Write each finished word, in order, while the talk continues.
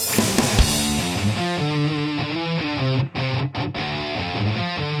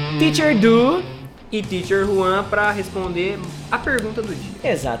Teacher Du e Teacher Juan para responder a pergunta do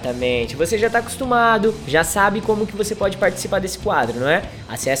dia. Exatamente, você já está acostumado, já sabe como que você pode participar desse quadro, não é?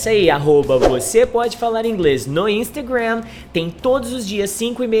 Acesse aí, @você pode falar inglês no Instagram, tem todos os dias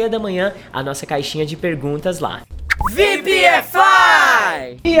 5:30 da manhã a nossa caixinha de perguntas lá.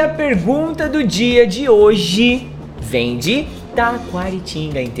 VPFI! E a pergunta do dia de hoje vem de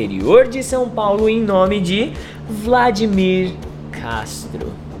Taquaritinga, interior de São Paulo, em nome de Vladimir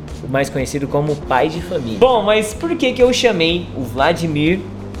Castro, o mais conhecido como pai de família. Bom, mas por que eu chamei o Vladimir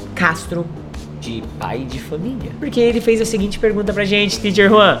Castro de pai de família? Porque ele fez a seguinte pergunta pra gente, Teacher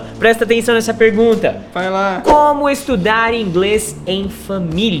Juan. Presta atenção nessa pergunta. Vai lá. Como estudar inglês em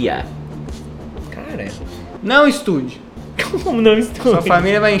família? Cara, não estude. como não estude? Sua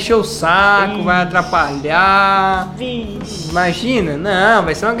família vai encher o saco, vai atrapalhar. Vixe. Imagina, não,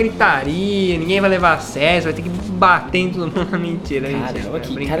 vai ser uma gritaria, ninguém vai levar a sério, vai ter que bater em todo mundo. Mentira, Caramba, que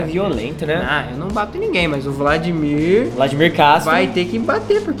cara brincadeira. violento, né? Ah, eu não bato em ninguém, mas o Vladimir Castro vai ter que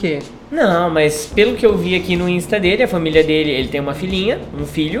bater, porque... Não, mas pelo que eu vi aqui no Insta dele, a família dele, ele tem uma filhinha, um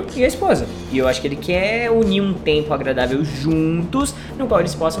filho e a esposa. E eu acho que ele quer unir um tempo agradável juntos, no qual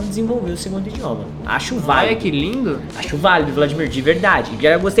eles possam desenvolver o segundo idioma. Acho válido. Olha que lindo. Acho válido, Vladimir, de verdade.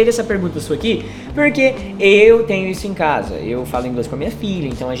 Já gostei dessa pergunta sua aqui, porque eu tenho isso em casa. Eu falo inglês com a minha filha,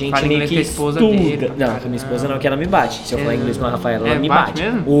 então a gente fala meio que com a esposa estuda. dele. Não, com a minha esposa não, que ela me bate. Se eu falar inglês com a Rafaela, ela me bate.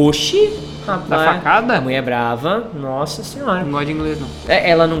 Mesmo? Oxi! Rapaz, Da facada? a mulher é brava, nossa senhora. Não gosta de inglês, não.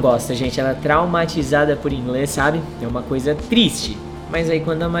 Ela não gosta, gente. Ela é traumatizada por inglês, sabe? É uma coisa triste. Mas aí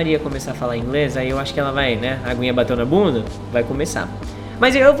quando a Maria começar a falar inglês, aí eu acho que ela vai, né? A aguinha bateu na bunda, vai começar.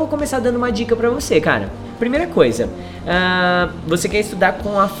 Mas eu vou começar dando uma dica pra você, cara. Primeira coisa, você quer estudar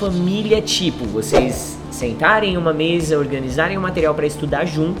com a família tipo, vocês sentarem em uma mesa, organizarem o material pra estudar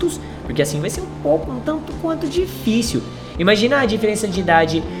juntos, porque assim vai ser um tanto quanto difícil. Imagina a diferença de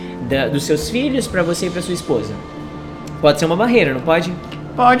idade dos seus filhos pra você e pra sua esposa. Pode ser uma barreira, não pode?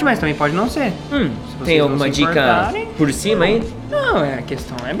 Pode, mas também pode não ser. Tem alguma dica por cima aí? Não, a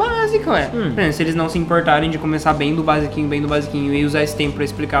questão é básica, ué. Por exemplo, se eles não se importarem de começar bem do basiquinho e usar esse tempo pra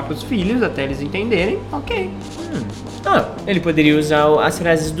explicar pros filhos, até eles entenderem, ok. Ele poderia usar as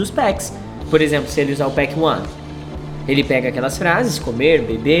frases dos packs. Por exemplo, se ele usar o pack 1, ele pega aquelas frases, comer,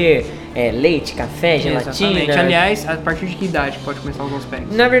 beber, leite, café, gelatina. Exatamente. Aliás, a partir de que idade pode começar a usar os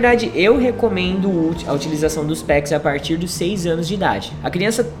packs? Na verdade, eu recomendo a utilização dos packs a partir dos 6 anos de idade. A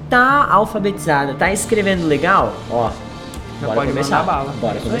criança tá alfabetizada, tá escrevendo legal, ó. Já bora pode começar. mandar bala.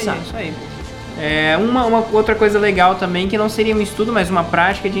 Bora Isso começar. Isso aí. Uma outra coisa legal também, que não seria um estudo, mas uma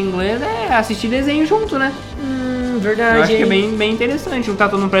prática de inglês, é assistir desenho junto, né? Verdade. Eu acho que é bem interessante. Juntar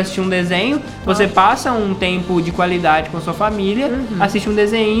todo mundo pra assistir um desenho, você passa um tempo de qualidade com a sua família, assiste um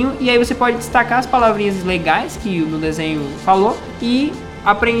desenho, e aí você pode destacar as palavrinhas legais que no desenho falou e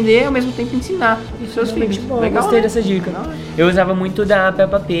aprender ao mesmo tempo ensinar os seus filhos. Bom, Legal, gostei né? dessa dica. Legal. Eu usava muito da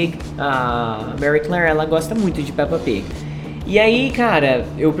Peppa Pig. A Mary Claire, ela gosta muito de Peppa Pig. E aí, cara,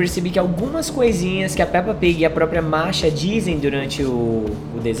 eu percebi que algumas coisinhas que a Peppa Pig e a própria Masha dizem durante o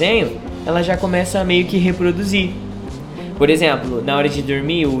desenho, ela já começa a meio que reproduzir. Por exemplo, na hora de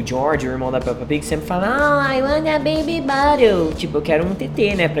dormir, o George, o irmão da Peppa Pig, sempre fala: I want a baby bottle. Tipo, eu quero um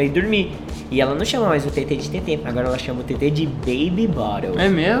TT, né, pra ir dormir. E ela não chama mais o TT de TT, agora ela chama o TT de baby bottle. É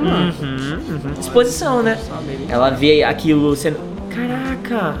mesmo? Exposição, né? Só baby. Ela vê aquilo sendo...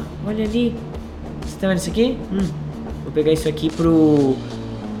 Caraca, olha ali. Você tá vendo isso aqui? Vou pegar isso aqui pro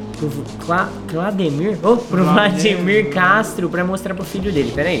Vladimir Castro pra mostrar pro filho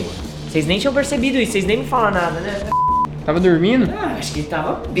dele. Pera aí. Vocês nem tinham percebido isso, vocês nem me falam nada, né? Tava dormindo? Acho que ele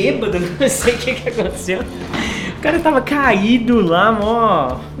tava bêbado, não sei o que aconteceu. O cara tava caído lá,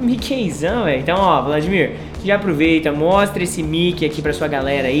 mó Mickeyzão, velho. Então, ó, Vladimir, já aproveita, mostra esse Mickey aqui pra sua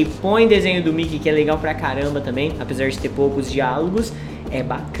galera aí. Põe desenho do Mickey, que é legal pra caramba também, apesar de ter poucos diálogos. É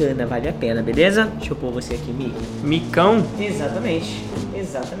bacana, vale a pena, beleza? Deixa eu pôr você aqui, Mickey. Micão? Exatamente.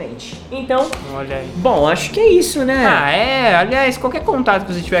 Então, Olha aí. bom, acho que é isso, né? Aliás, qualquer contato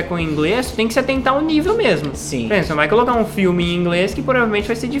que você tiver com o inglês, tem que se atentar ao nível mesmo. Sim. Pensa, você vai colocar um filme em inglês que provavelmente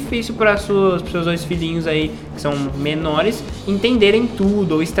vai ser difícil para seus dois filhinhos aí, que são menores, entenderem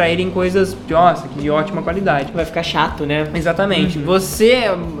tudo ou extraírem coisas de ótima qualidade. Vai ficar chato, né? Exatamente. Você,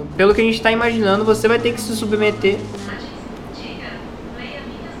 pelo que a gente tá imaginando, você vai ter que se submeter.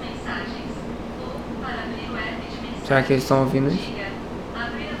 Será que eles estão ouvindo isso?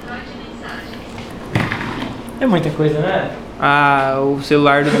 É muita coisa, né? O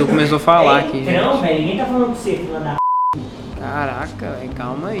celular do Dudu começou a falar aqui. Não, velho, ninguém tá falando com você, filha da... Caraca, velho,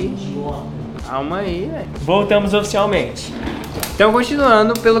 calma aí. Calma aí, velho. Voltamos oficialmente. Então,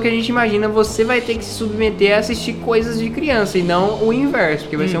 continuando, pelo que a gente imagina, você vai ter que se submeter a assistir coisas de criança e não o inverso,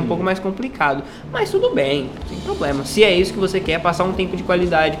 porque vai ser um pouco mais complicado. Mas tudo bem, sem problema. Se é isso que você quer, passar um tempo de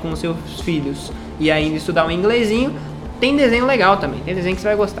qualidade com os seus filhos e ainda estudar um inglesinho, tem desenho legal também. Tem desenho que você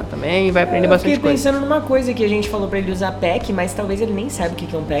vai gostar também, vai aprender bastante coisa. Eu fiquei pensando numa coisa que a gente falou pra ele usar pack, mas talvez ele nem saiba o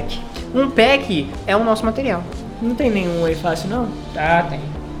que é um pack. Um pack é o nosso material. Não tem nenhum aí fácil, não? Ah,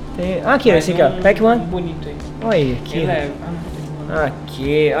 tem. Aqui, esse aqui, ó. Pack one. Bonito aí. Olha aí, aqui. Ele é...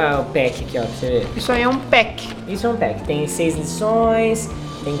 Aqui, o pack aqui, ó, pra você ver. Isso aí é um pack. Isso é um pack. Tem 6 lições,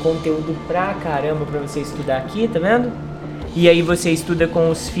 tem conteúdo pra caramba pra você estudar aqui, tá vendo? E aí você estuda com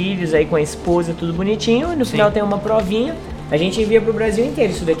os filhos, aí com a esposa, tudo bonitinho. E no final tem uma provinha. A gente envia pro Brasil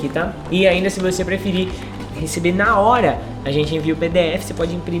inteiro isso daqui, tá? E ainda, se você preferir receber na hora, a gente envia o PDF. Você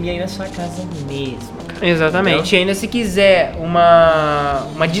pode imprimir aí na sua casa mesmo. Exatamente. Então, e ainda se quiser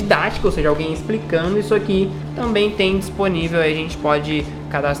uma didática, ou seja, alguém explicando isso aqui, também tem disponível. Aí a gente pode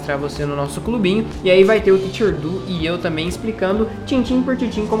cadastrar você no nosso clubinho. E aí vai ter o Teacher Du e eu também explicando tintim por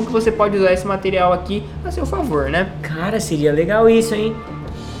tintim como que você pode usar esse material aqui a seu favor, né? Cara, seria legal isso, hein?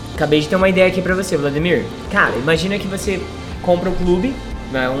 Acabei de ter uma ideia aqui pra você, Vladimir. Cara, imagina que você compra o clube,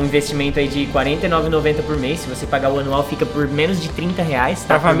 um investimento aí de R$ 49,90 por mês. Se você pagar o anual, fica por menos de R$30, tá?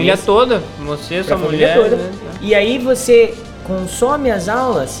 Pra família toda, você, sua mulher, toda. né? E aí você consome as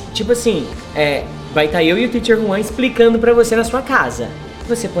aulas, tipo assim, vai estar eu e o Teacher Juan explicando pra você na sua casa.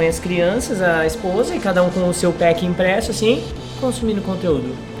 Você põe as crianças, a esposa, e cada um com o seu pack impresso, assim, consumindo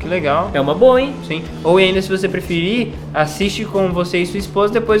conteúdo. Que legal. É uma boa, hein? Sim. Ou ainda, se você preferir, assiste com você e sua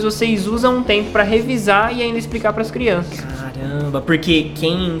esposa, depois vocês usam um tempo pra revisar e ainda explicar pras crianças. Caramba, porque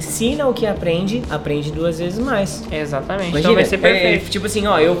quem ensina o que aprende, aprende 2 vezes mais. Exatamente. Imagina, Então vai ser perfeito. Tipo assim,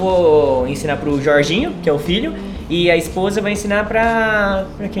 ó, eu vou ensinar pro Jorginho, que é o filho, e a esposa vai ensinar pra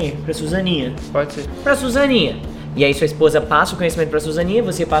quem? Pra Suzaninha. Pode ser. Pra Suzaninha. E aí sua esposa passa o conhecimento pra Suzaninha,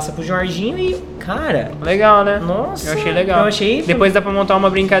 você passa pro Jorginho e, cara... Legal, né? Nossa, eu achei legal. Eu achei... Depois dá pra montar uma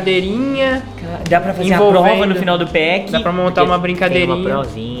brincadeirinha. Dá pra fazer a prova no final do pack. Dá pra montar uma brincadeirinha. Tem uma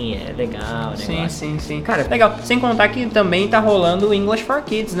provinha, é legal, né? Sim. Cara, legal. Sem contar que também tá rolando o English for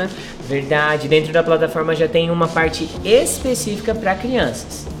Kids, né? Verdade. Dentro da plataforma já tem uma parte específica pra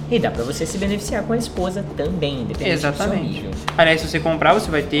crianças. E dá pra você se beneficiar com a esposa também, independente do seu nível. Aliás, se você comprar, você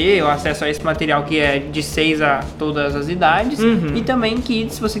vai ter o acesso a esse material que é de 6 a todas as idades. E também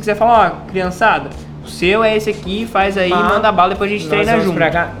Kids, se você quiser falar, ó, criançada, o seu é esse aqui, faz aí, manda bala, depois a gente treina junto. Pra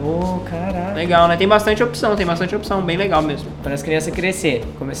cá. Caraca. Legal, né? Tem bastante opção, bem legal mesmo. Para as crianças crescer,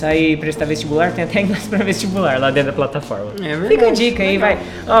 começar a ir prestar vestibular, tem até inglês pra vestibular lá dentro da plataforma. É verdade. Fica a dica aí, vai.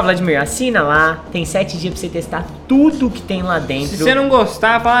 Ó, Vladimir, assina lá, tem 7 dias pra você testar tudo que tem lá dentro. Se você não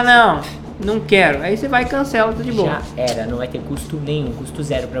gostar, fala, não quero. Aí você vai e cancela, tá de boa. Já era, não vai ter custo nenhum, custo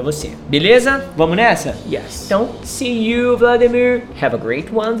zero pra você. Beleza? Vamos nessa? Yes. Então, see you, Vladimir. Have a great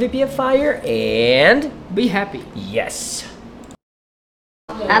one, VPFire, and be happy. Yes.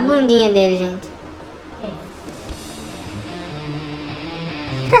 A bundinha dele, gente.